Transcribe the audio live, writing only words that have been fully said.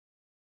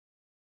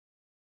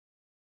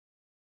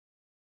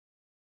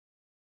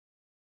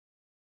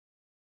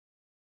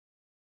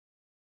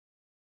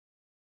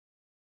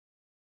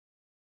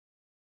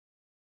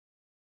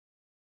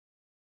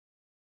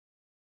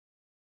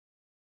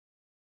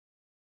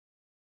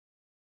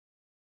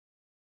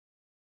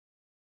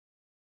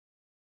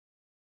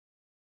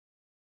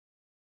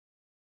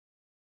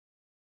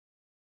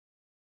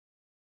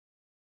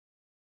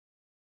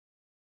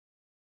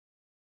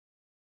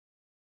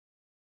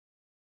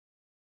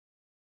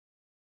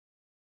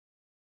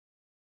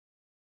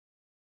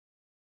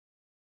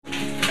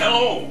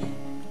Hello.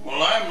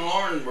 Well, I'm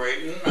Loren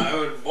Braton. I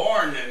was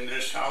born in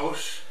this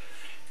house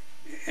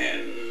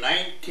in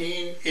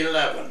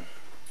 1911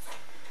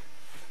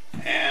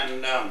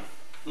 and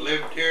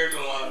lived here till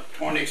I was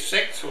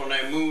 26 when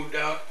I moved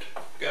out,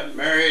 got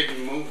married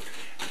and moved.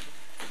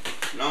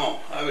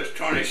 No, I was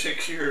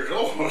 26 years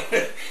old.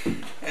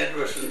 It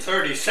was in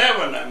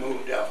 37 I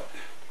moved out.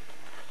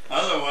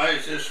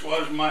 Otherwise, this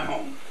was my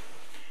home.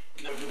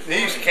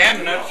 These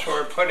cabinets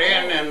were put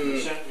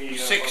in the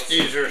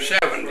 60s or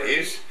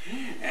 70s,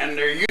 and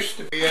there used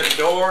to be a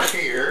door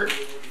here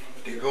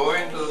to go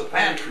into the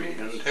pantry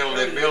until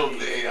they built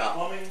the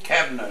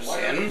cabinets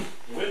in.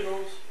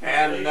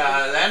 And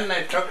then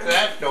they took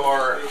that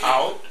door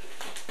out,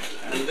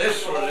 and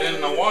this was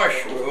in the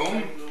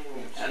washroom,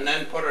 and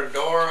then put a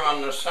door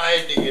on the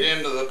side to get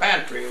into the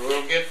pantry.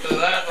 We'll get to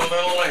that a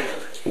little later.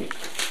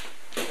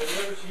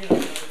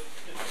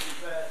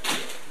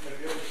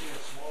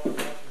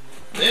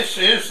 This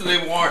is the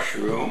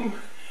washroom,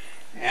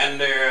 and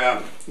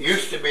there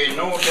used to be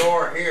no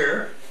door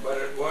here, but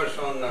it was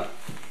on the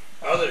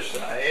other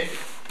side,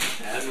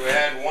 and we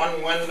had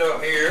one window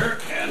here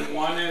and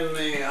one in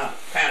the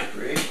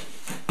pantry,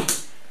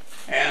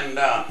 and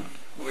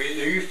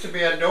there used to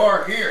be a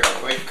door here.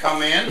 We'd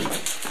come in,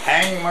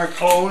 hang my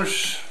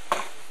clothes,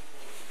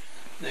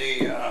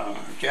 the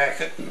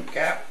jacket and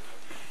cap,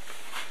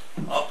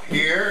 up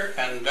here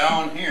and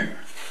down here.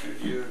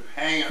 You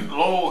hang it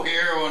low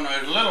here when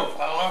I was a little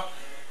fella,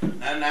 and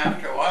then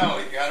after a while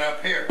he got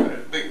up here, it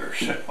was bigger.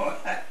 So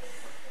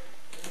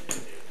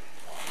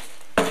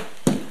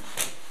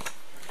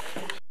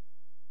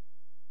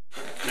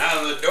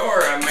now the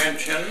door I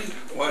mentioned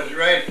was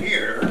right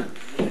here,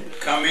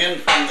 come in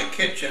from the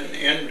kitchen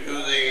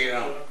into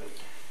the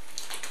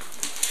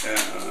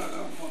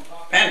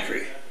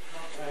pantry,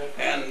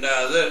 and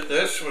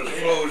this was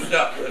closed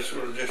up. This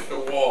was just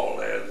a wall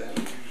there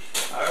then.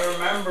 I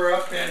remember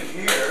up in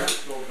here,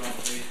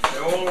 the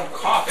old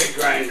coffee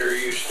grinder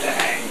used to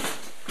hang,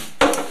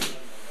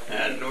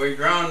 and we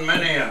ground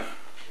many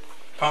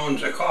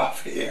pounds of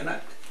coffee in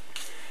it.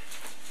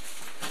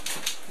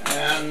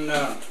 And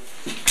that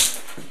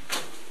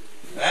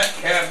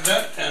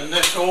cabinet and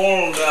this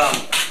old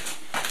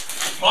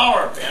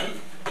flour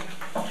bin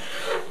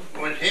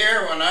was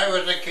here when I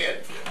was a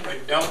kid.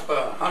 We'd dump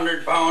a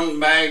 100-pound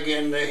bag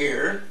into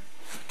here,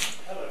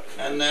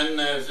 and then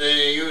as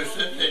they used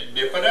it, they'd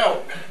dip it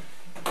out.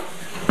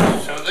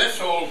 So this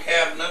old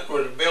cabinet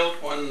was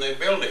built when the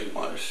building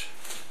was.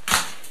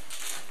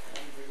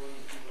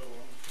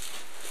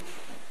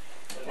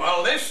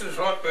 Well, this is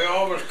what we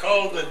always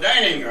called the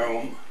dining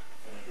room,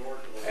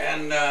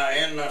 and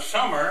in the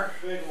summer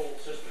it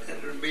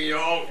would be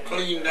all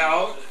cleaned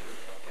out,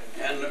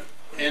 and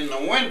in the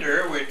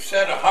winter we'd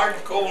set a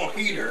hard coal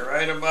heater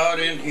right about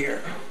in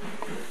here.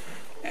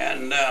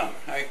 And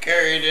I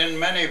carried in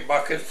many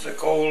buckets of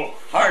coal,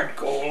 hard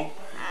coal,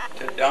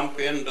 to dump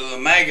into the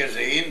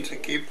magazine to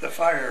keep the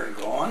fire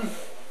going.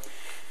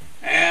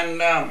 And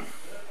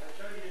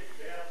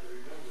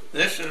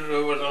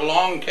was a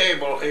long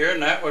table here,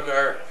 and that was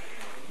our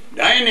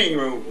dining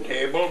room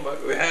table,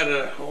 but we had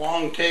a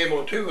long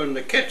table too in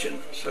the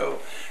kitchen. So,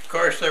 of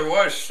course, there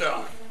was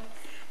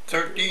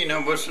 13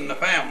 of us in the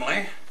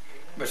family,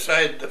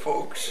 beside the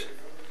folks.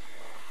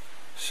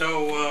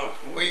 So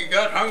we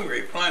got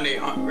hungry, plenty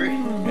hungry.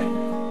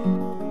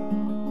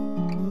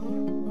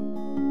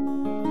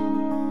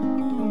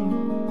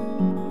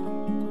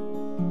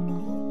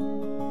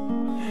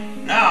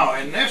 Now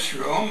in this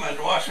room it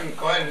wasn't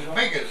quite as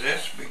big as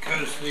this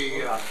because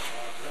the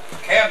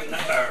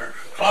cabinet or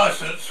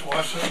closets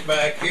wasn't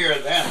back here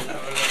then.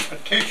 There was a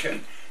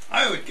partition,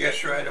 I would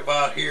guess right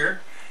about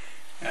here,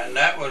 and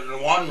that was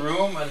one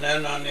room, and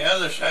then on the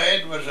other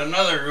side was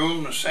another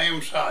room the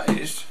same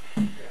size.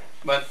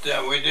 But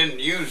we didn't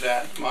use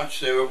that much.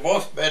 They were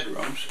both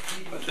bedrooms,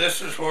 but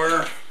this is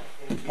where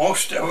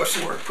most of us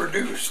were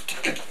produced.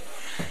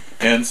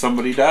 And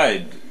somebody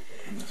died.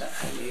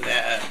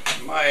 And,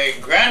 my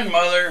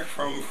grandmother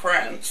from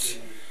France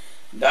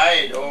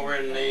died over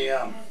in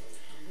the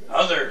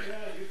other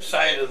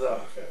side of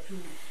the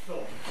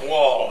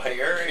wall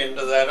here,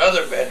 into that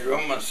other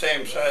bedroom, the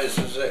same size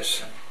as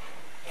this.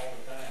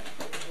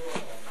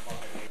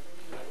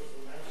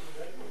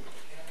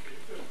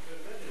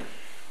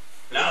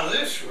 Now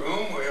this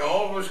room we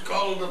always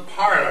called the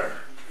parlor,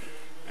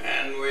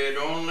 and we'd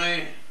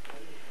only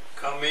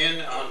come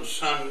in on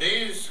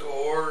Sundays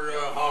or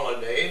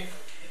holiday,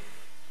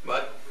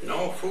 but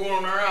no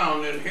fooling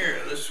around in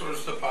here. This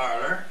was the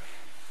parlor,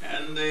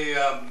 and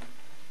the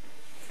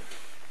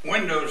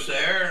windows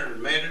there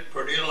made it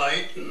pretty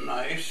light and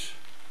nice,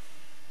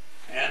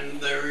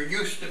 and there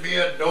used to be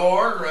a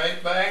door right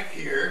back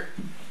here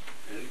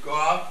and go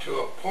out to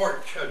a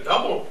porch, a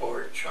double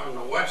porch on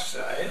the west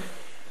side.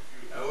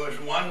 There was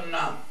one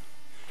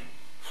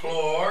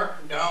floor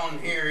down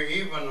here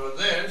even with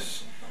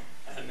this,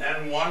 and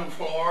then one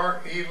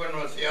floor even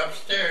with the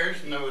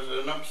upstairs, and there was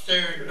an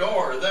upstairs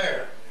door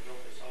there.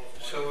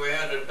 So we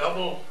had a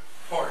double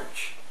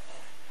porch.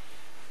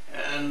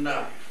 And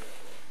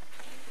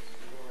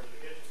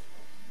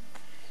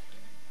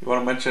You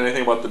want to mention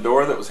anything about the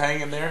door that was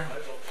hanging there?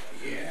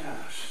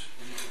 Yes.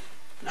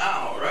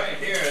 Now, right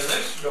here,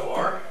 this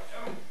door,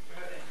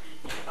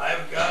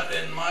 I've got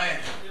in my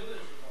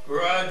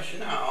garage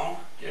now,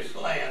 just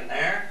laying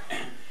there.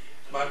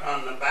 But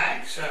on the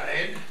back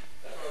side,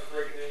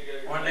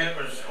 when it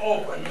was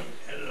open,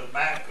 and the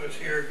back was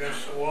here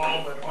against the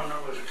wall, but when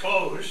it was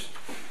closed,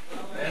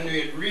 then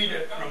you'd read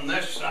it from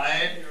this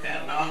side,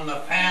 and on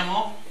the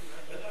panel,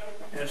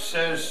 it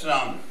says,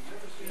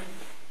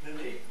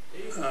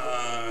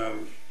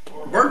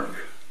 Berg,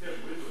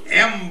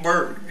 M.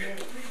 Berg.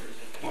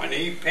 When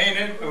he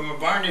painted or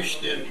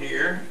varnished in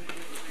here,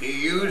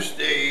 he used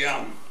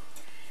a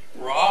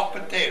raw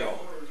potato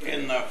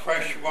in the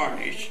fresh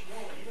varnish,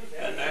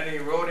 and then he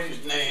wrote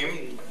his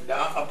name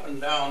down, up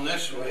and down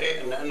this way,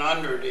 and then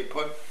under it he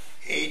put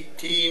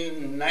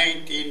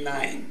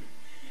 1899.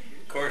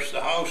 Of course,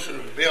 the house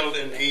was built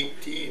in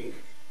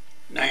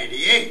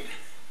 1898.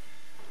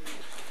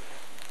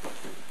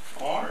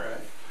 All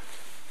right.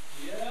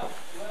 Yeah,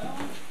 well,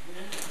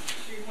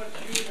 see what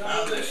you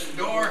now this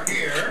door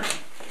here,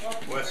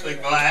 with the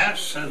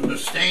glass and the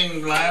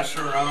stained glass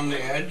around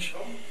the edge,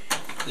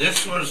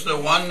 this was the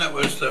one that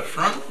was the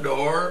front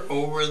door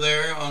over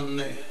there on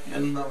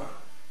in the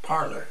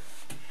parlor.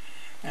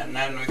 And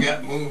then we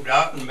got moved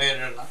out and made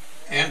an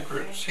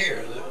entrance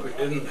here that we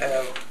didn't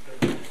have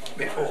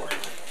before.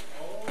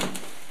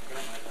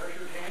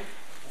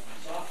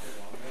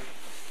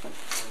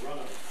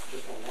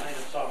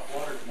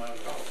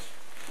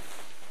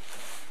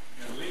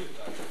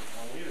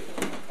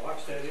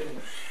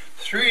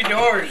 Three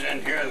doors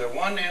in here, the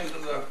one into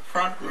the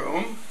front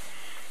room,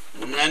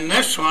 and then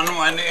this one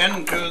went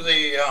into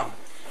the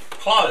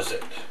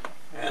closet,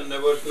 and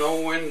there was no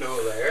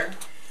window there,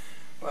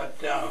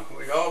 but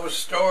we'd always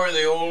store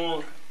the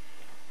old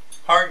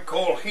hard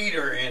coal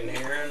heater in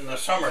here in the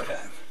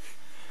summertime,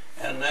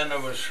 and then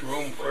there was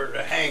room for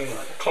to hang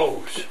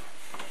clothes.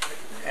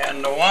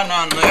 And the one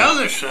on the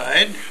other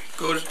side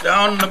goes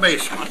down the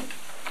basement,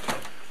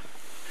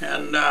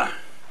 and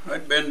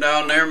I'd been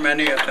down there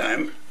many a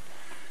time.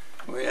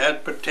 We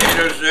had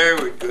potatoes there.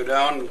 We'd go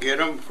down and get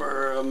them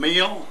for a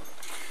meal.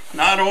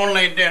 Not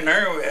only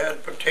dinner, we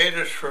had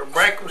potatoes for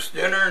breakfast,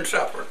 dinner, and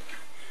supper,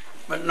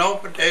 but no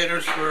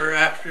potatoes for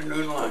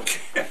afternoon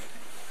lunch.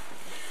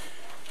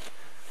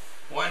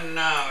 When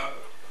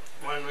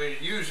we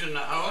was using the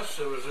house,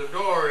 there was a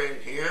door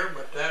in here,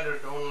 but that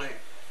had only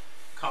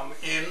come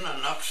in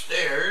and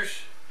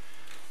upstairs,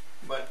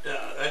 but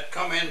that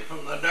come in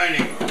from the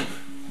dining room.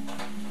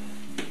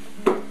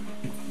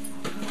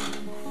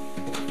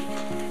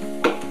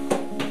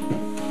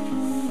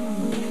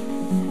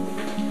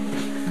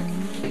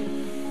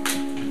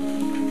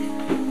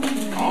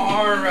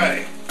 All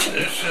right,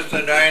 this is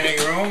the dining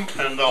room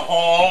and the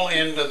hall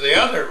into the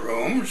other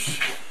rooms.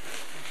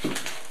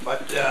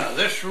 But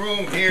this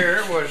room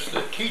here was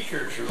the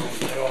teacher's room,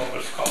 they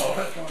always call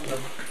it. When the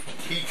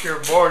teacher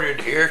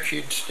boarded here,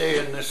 she'd stay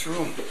in this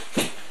room.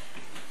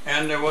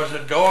 And there was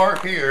a door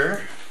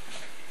here,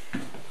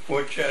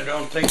 which I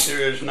don't think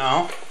there is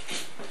now.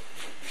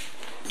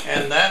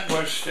 And that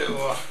was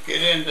to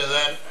get into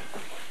that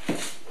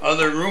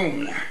other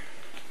room there.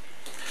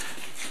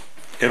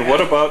 And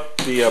what about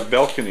the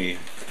balcony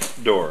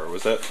door?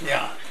 Was that?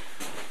 Yeah.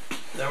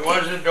 There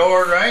was a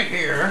door right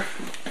here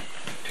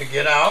to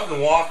get out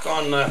and walk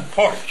on the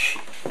porch,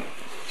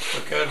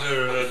 because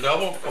there was a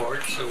double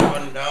porch, the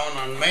one down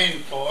on the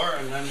main floor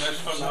and then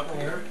this one up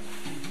here,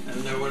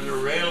 and there was a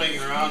railing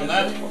around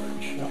that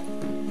porch.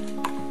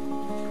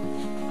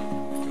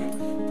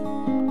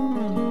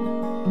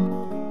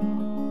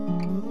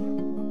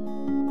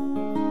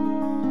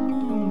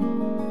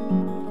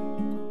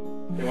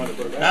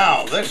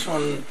 Now this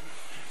one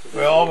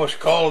we always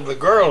called the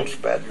girls'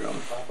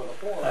 bedroom.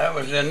 That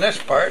was in this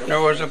part, and there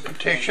was a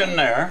partition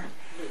there,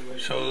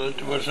 so that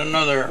there was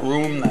another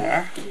room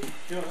there.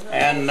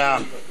 And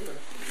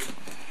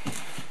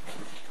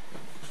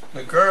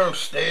the girls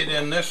stayed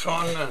in this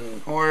one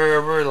and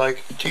wherever,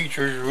 like the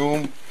teacher's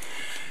room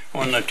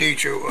when the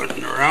teacher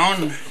wasn't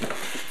around.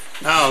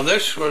 Now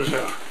this was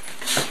a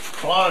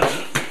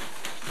closet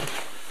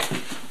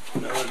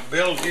that was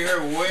built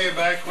here way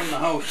back when the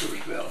house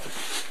was built.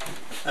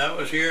 That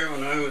was here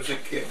when I was a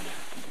kid.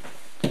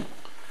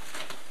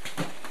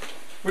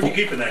 What did you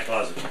keep in that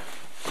closet?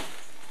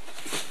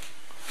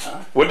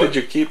 Huh? What did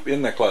you keep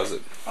in that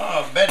closet?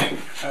 Bedding,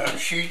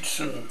 sheets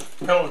and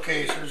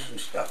pillowcases and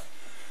stuff.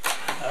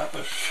 That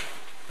was...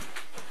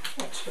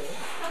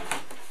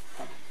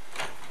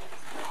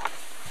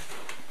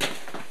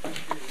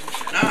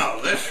 Now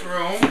this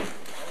room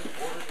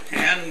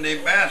and the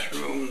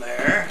bathroom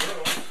there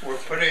were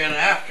put in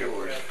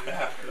afterwards,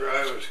 after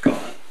I was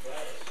gone.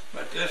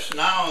 But this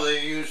now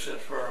they use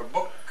it for a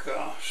book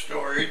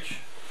storage.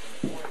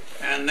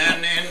 And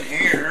then in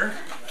here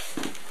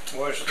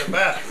was the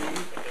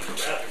bathroom.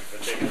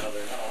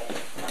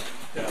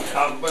 The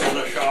tub and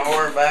the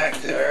shower back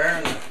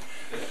there, and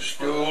the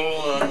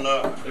stool and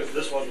the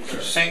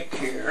sink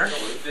here.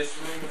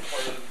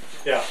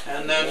 Yeah.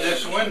 And then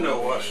this window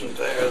wasn't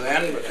there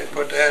then, but they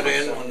put that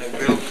in when they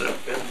built the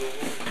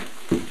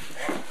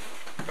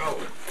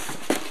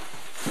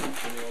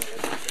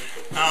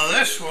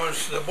this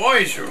was the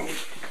boys' room.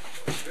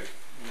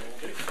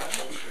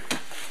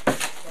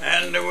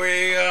 And there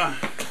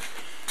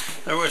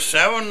were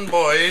 7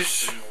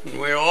 boys, and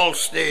we all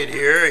stayed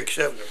here,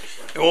 except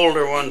the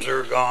older ones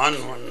are gone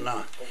when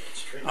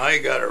I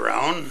got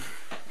around.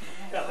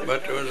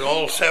 But it was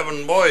all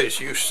 7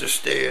 boys used to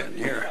stay in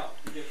here.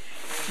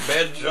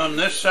 Beds on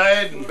this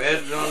side and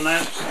beds on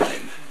that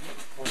side.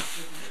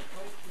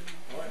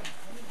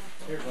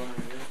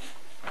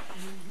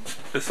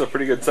 This is a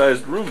pretty good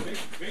sized room.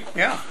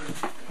 Yeah,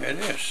 it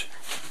is.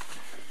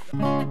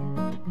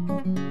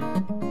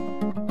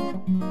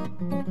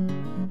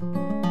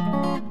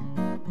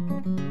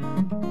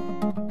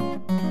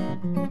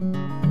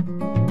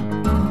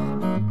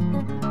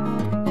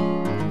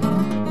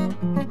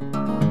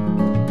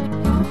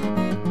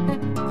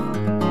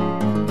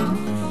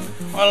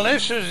 Well,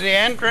 this is the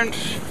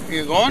entrance.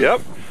 You going?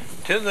 Yep.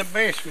 To the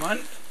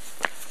basement.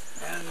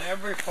 And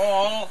every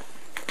fall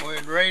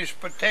we'd raise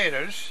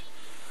potatoes,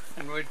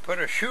 and we'd put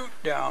a chute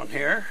down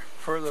here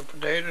for the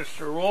potatoes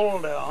to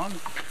roll down.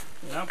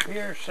 And up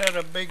here set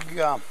a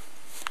big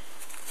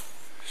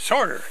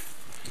sorter.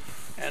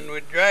 And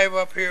we'd drive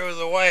up here with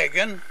a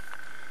wagon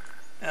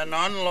and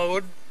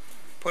unload,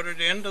 put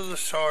it into the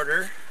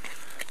sorter,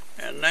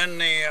 and then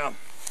the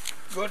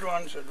good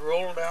ones would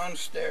roll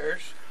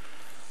downstairs,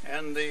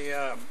 and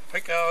the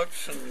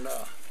pickouts and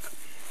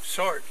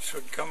sorts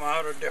would come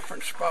out a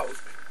different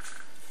spout.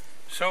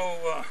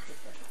 So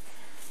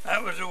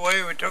that was the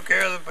way we took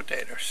care of the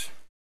potatoes.